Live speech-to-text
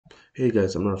Hey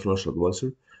guys, I'm not a financial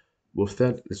advisor. With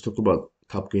that, let's talk about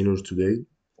top gainers today.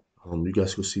 You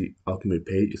guys can see Alchemy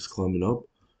Pay is climbing up.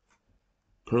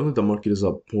 Currently, the market is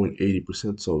up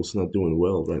 0.80%, so it's not doing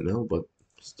well right now, but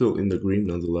still in the green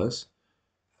nonetheless.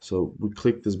 So we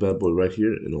click this bad boy right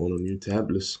here and on a new tab.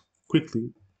 Let's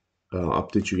quickly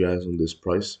update you guys on this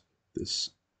price.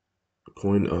 This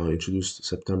coin introduced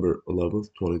September 11th,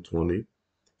 2020,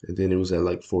 and then it was at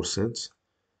like 4 cents,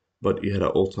 but it had an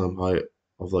all-time high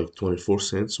of like 24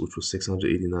 cents, which was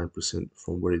 689%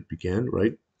 from where it began,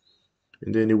 right?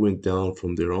 And then it went down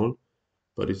from there on,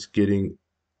 but it's getting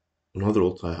another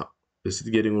all-time high. Is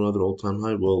it getting another all-time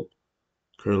high? Well,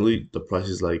 currently the price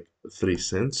is like 3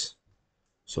 cents.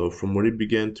 So from where it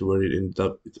began to where it ended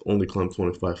up, it only climbed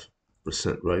 25%,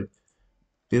 right?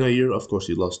 In a year, of course,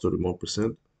 it lost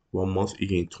 31%. 1 month, it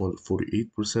gained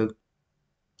 248%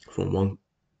 from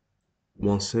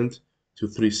one cent to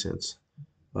 3 cents.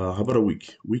 How about a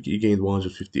week? Week, it gained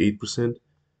 158%.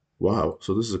 Wow,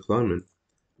 so this is a climbing.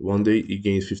 One day, it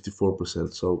gained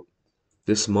 54%. So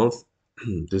this month,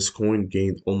 this coin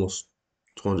gained almost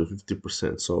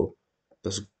 250%. So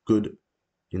that's good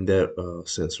in that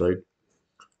sense, right?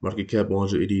 Market cap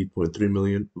 188.3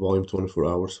 million, volume 24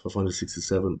 hours,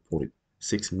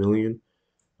 567.6 million.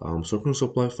 Circular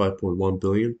supply 5.1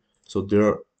 billion. So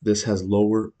this has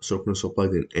lower circular supply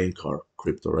than Anchor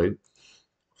crypto, right?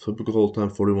 Typical hold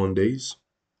time 41 days.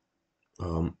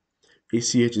 Um,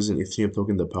 ACH is an Ethereum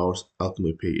token that powers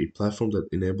Alchemy Pay, a platform that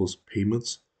enables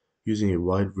payments using a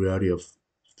wide variety of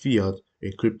fiat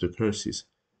and cryptocurrencies.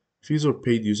 Fees are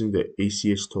paid using the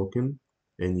ACH token,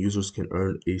 and users can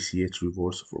earn ACH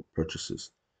rewards for purchases.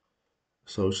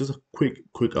 So it's just a quick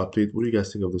update. What do you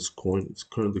guys think of this coin? It's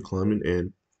currently climbing,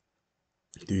 and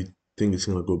do you think it's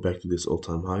gonna go back to this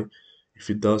all-time high?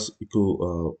 If it does, it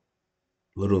could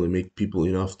literally make people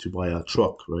enough to buy a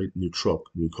truck, right? New truck,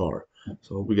 new car.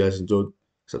 So hope you guys enjoyed.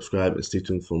 Subscribe and stay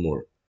tuned for more.